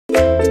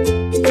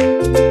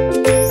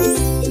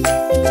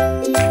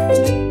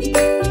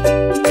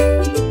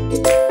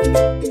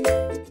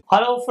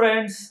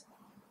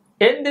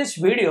In this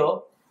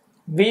video,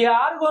 we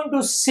are going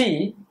to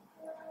see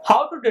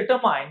how to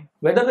determine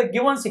whether the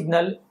given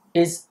signal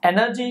is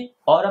energy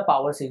or a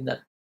power signal.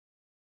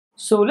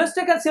 So let's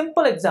take a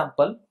simple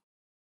example.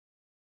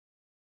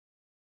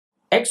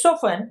 X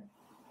of n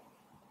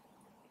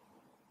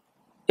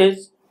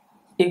is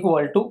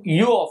equal to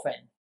U of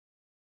n.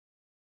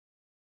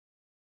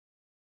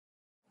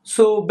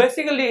 So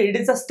basically it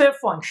is a step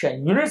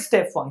function, unit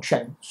step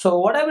function. So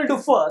what I will do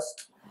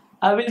first,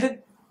 I will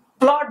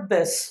plot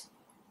this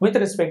with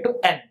respect to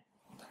n.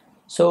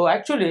 So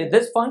actually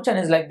this function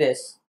is like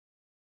this.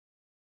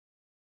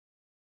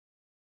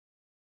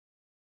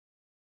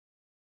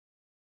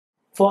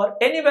 For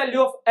any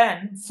value of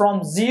n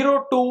from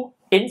 0 to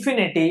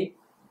infinity,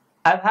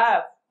 I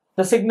have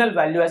the signal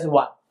value as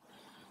 1.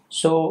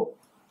 So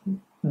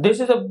this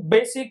is a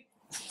basic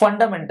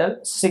fundamental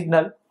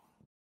signal.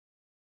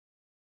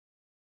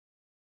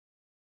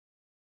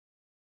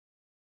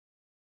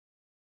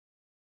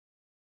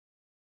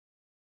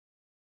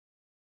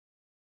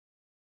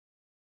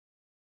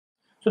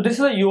 So this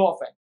is a U of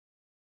n.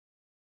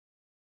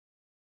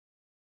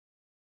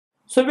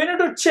 So we need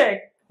to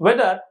check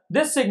whether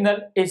this signal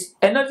is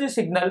energy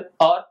signal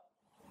or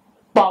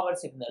power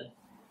signal.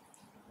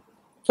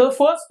 So the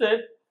first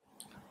step,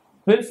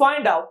 we'll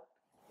find out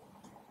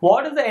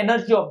what is the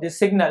energy of this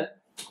signal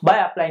by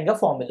applying a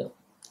formula.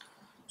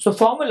 So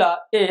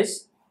formula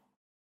is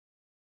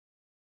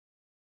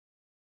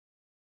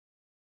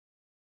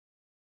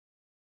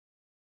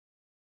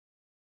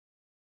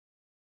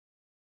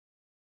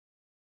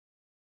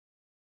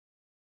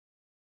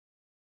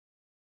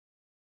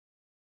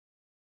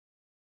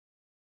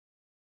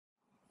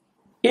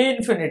E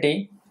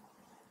infinity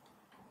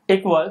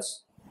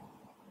equals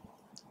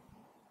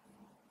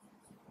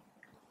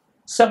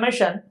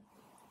summation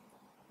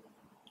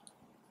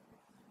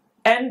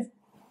n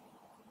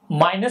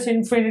minus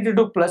infinity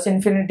to plus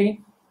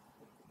infinity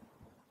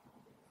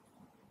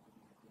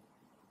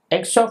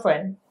x of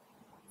n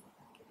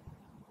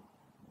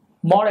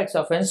mod x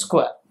of n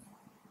square.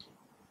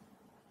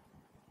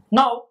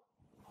 Now,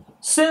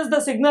 since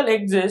the signal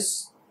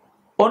exists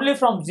only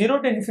from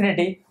 0 to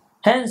infinity,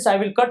 hence I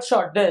will cut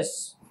short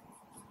this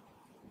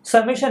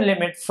summation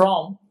limit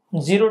from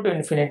 0 to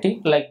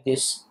infinity like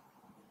this.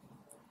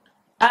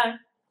 And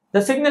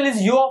the signal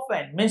is U of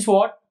n, means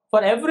what?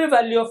 For every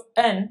value of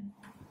n,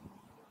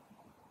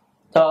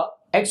 the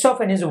x of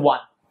n is 1.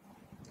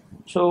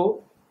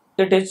 So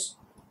it is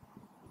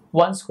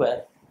 1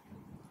 square.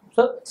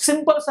 So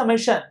simple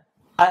summation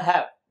I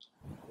have.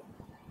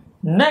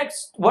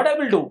 Next, what I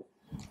will do?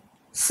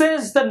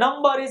 Since the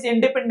number is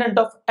independent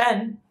of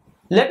n,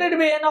 let it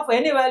be n of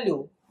any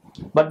value,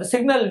 but the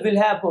signal will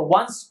have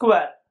 1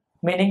 square,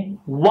 meaning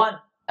 1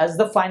 as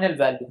the final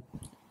value.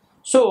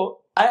 So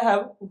I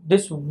have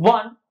this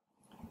 1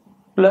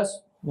 plus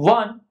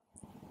 1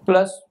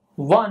 plus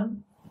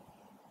 1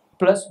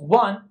 plus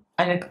 1,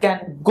 and it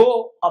can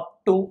go up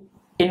to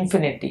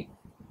infinity.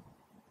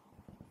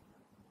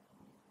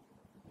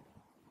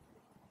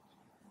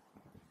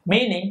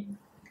 Meaning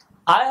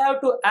I have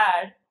to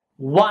add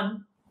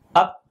 1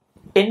 up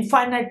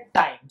infinite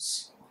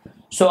times.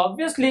 So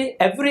obviously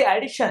every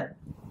addition,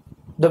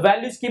 the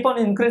values keep on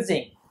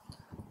increasing.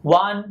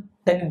 1,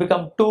 then it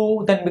become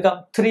 2, then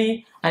become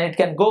 3, and it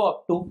can go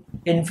up to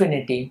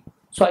infinity.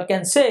 So I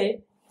can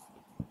say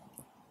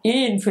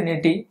E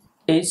infinity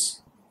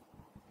is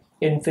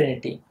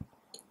infinity.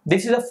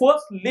 This is the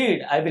first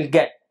lead I will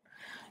get.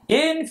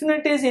 E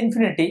infinity is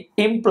infinity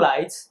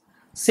implies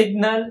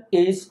signal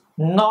is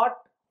not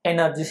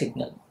energy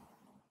signal.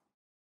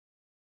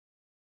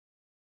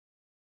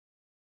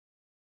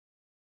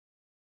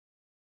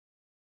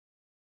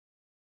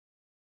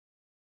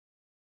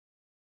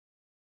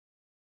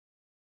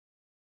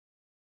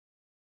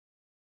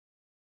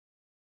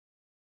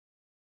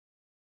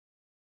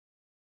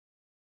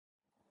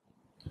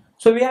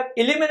 So we have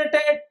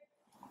eliminated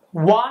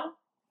one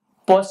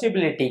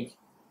possibility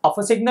of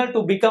a signal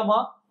to become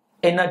a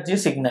energy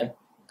signal.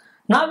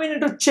 Now we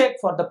need to check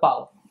for the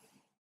power.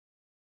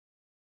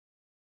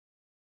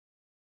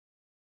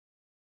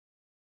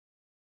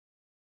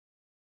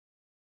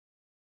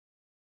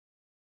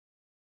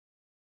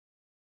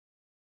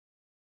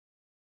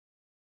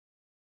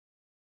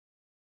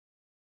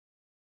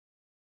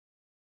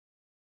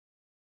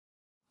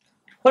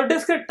 For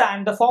discrete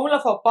time, the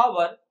formula for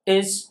power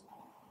is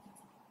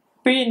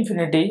P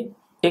infinity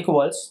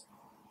equals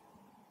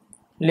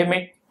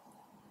limit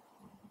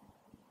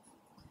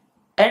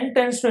n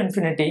tends to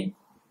infinity,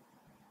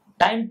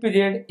 time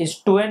period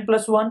is 2n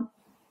plus 1,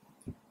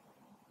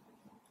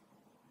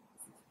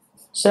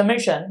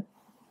 summation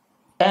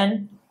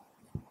n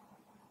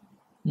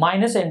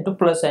minus n to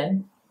plus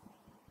n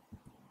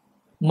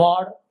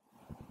mod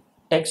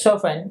x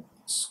of n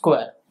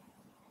square.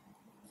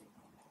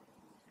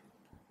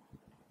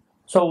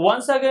 So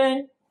once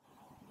again,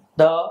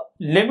 the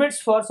limits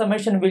for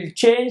summation will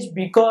change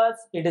because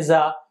it is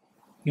a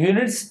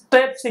unit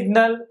step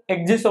signal,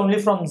 exists only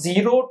from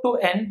 0 to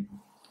n.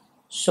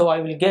 So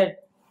I will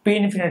get P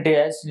infinity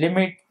as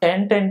limit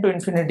n tend to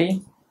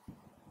infinity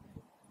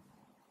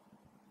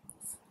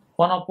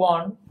 1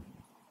 upon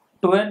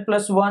 2n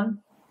plus 1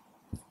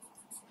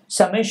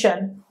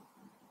 summation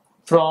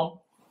from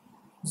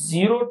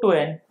 0 to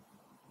n,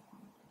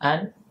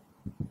 and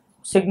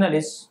signal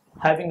is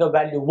having a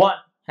value 1,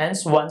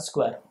 hence 1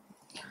 square.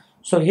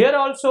 So here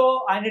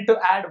also I need to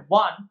add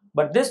 1,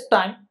 but this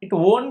time it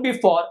won't be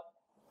for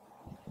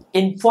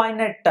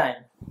infinite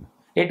time.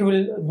 It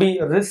will be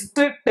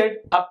restricted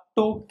up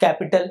to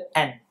capital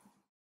N.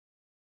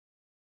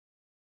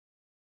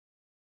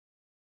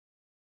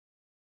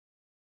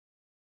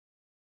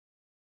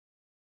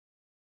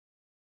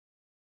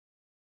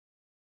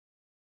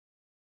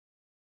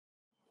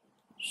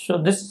 So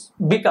this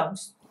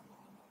becomes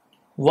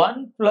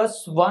 1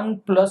 plus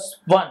 1 plus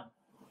 1,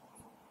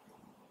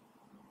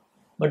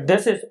 but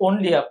this is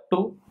only up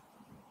to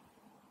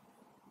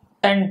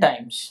n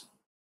times.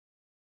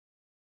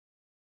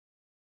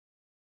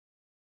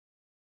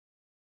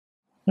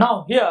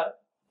 Now here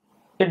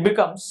it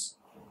becomes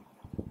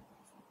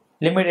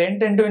limit n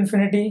tend to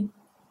infinity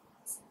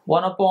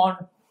 1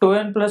 upon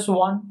 2n plus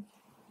 1.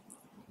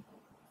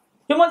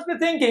 You must be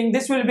thinking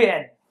this will be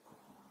n.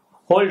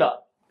 Hold on.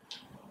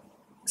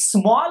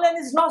 Small n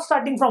is not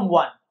starting from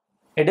 1.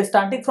 It is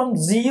starting from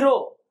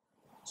 0.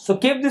 So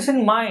keep this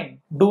in mind.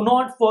 Do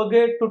not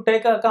forget to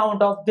take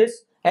account of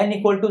this n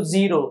equal to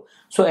 0.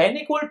 So n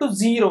equal to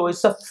 0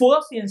 is the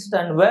first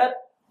instant where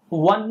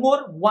one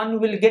more 1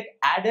 will get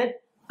added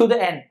to the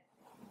n.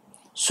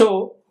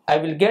 So I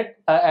will get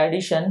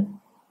addition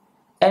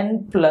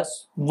n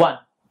plus 1.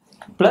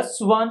 Plus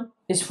 1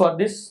 is for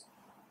this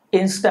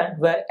instant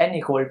where n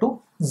equal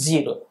to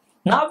 0.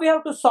 Now we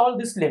have to solve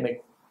this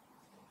limit.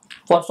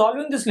 For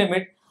solving this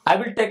limit, I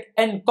will take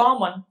n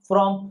common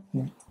from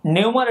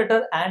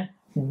numerator and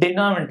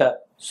denominator.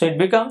 So it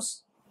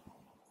becomes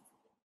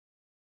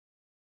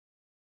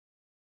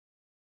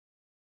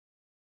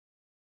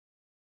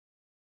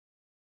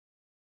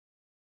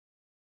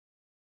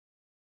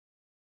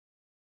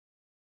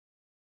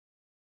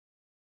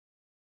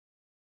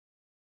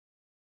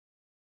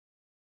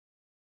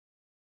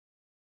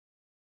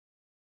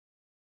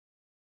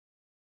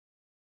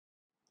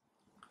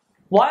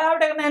why I have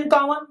taken n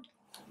common?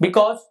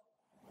 Because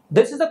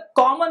this is a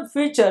common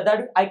feature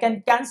that I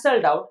can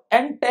cancel out.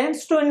 N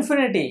tends to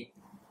infinity,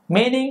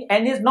 meaning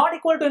n is not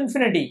equal to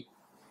infinity.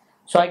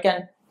 So I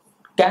can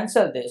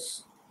cancel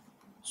this.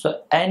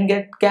 So n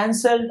get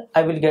cancelled,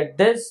 I will get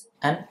this,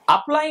 and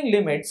applying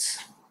limits,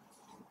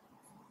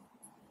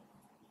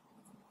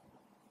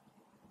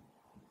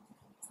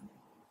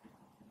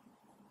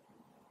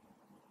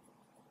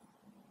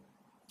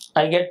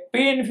 I get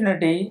p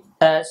infinity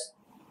as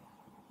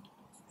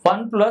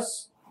 1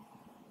 plus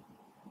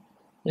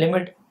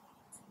limit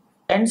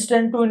n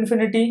tend to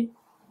infinity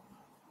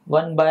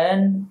 1 by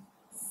n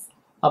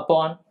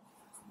upon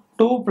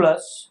 2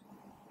 plus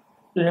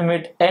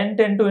limit n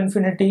tend to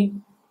infinity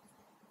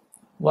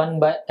 1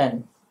 by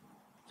n.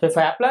 So if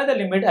I apply the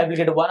limit, I will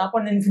get 1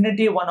 upon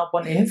infinity, 1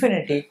 upon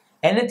infinity.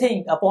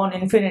 Anything upon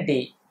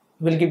infinity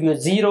will give you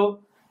 0.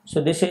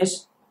 So this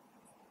is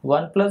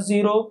 1 plus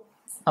 0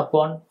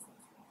 upon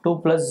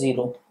 2 plus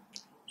 0.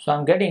 So I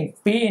am getting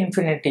p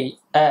infinity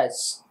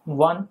as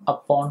 1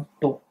 upon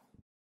 2.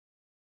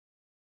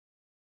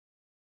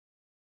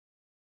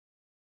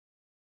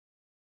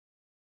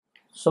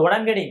 So what I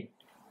am getting?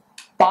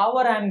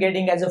 Power I am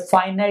getting as a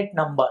finite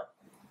number.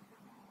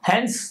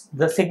 Hence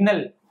the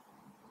signal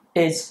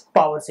is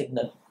power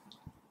signal.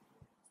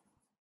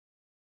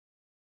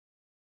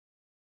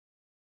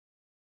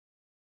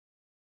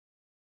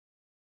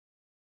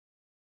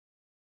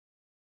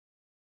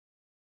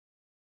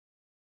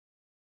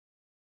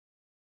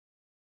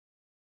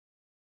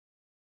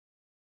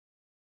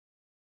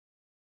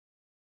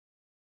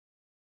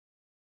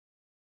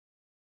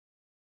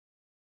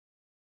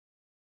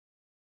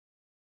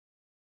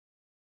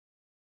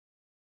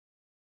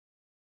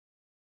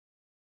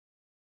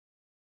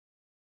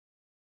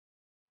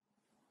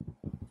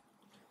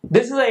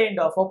 This is the end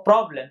of a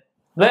problem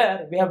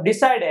where we have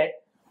decided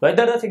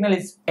whether the signal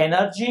is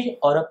energy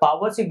or a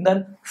power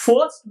signal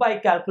first by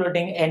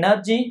calculating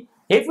energy.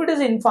 If it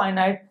is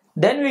infinite,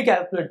 then we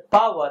calculate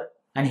power,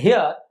 and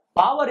here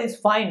power is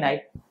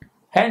finite,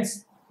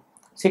 hence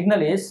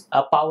signal is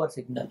a power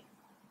signal.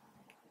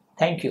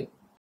 Thank you.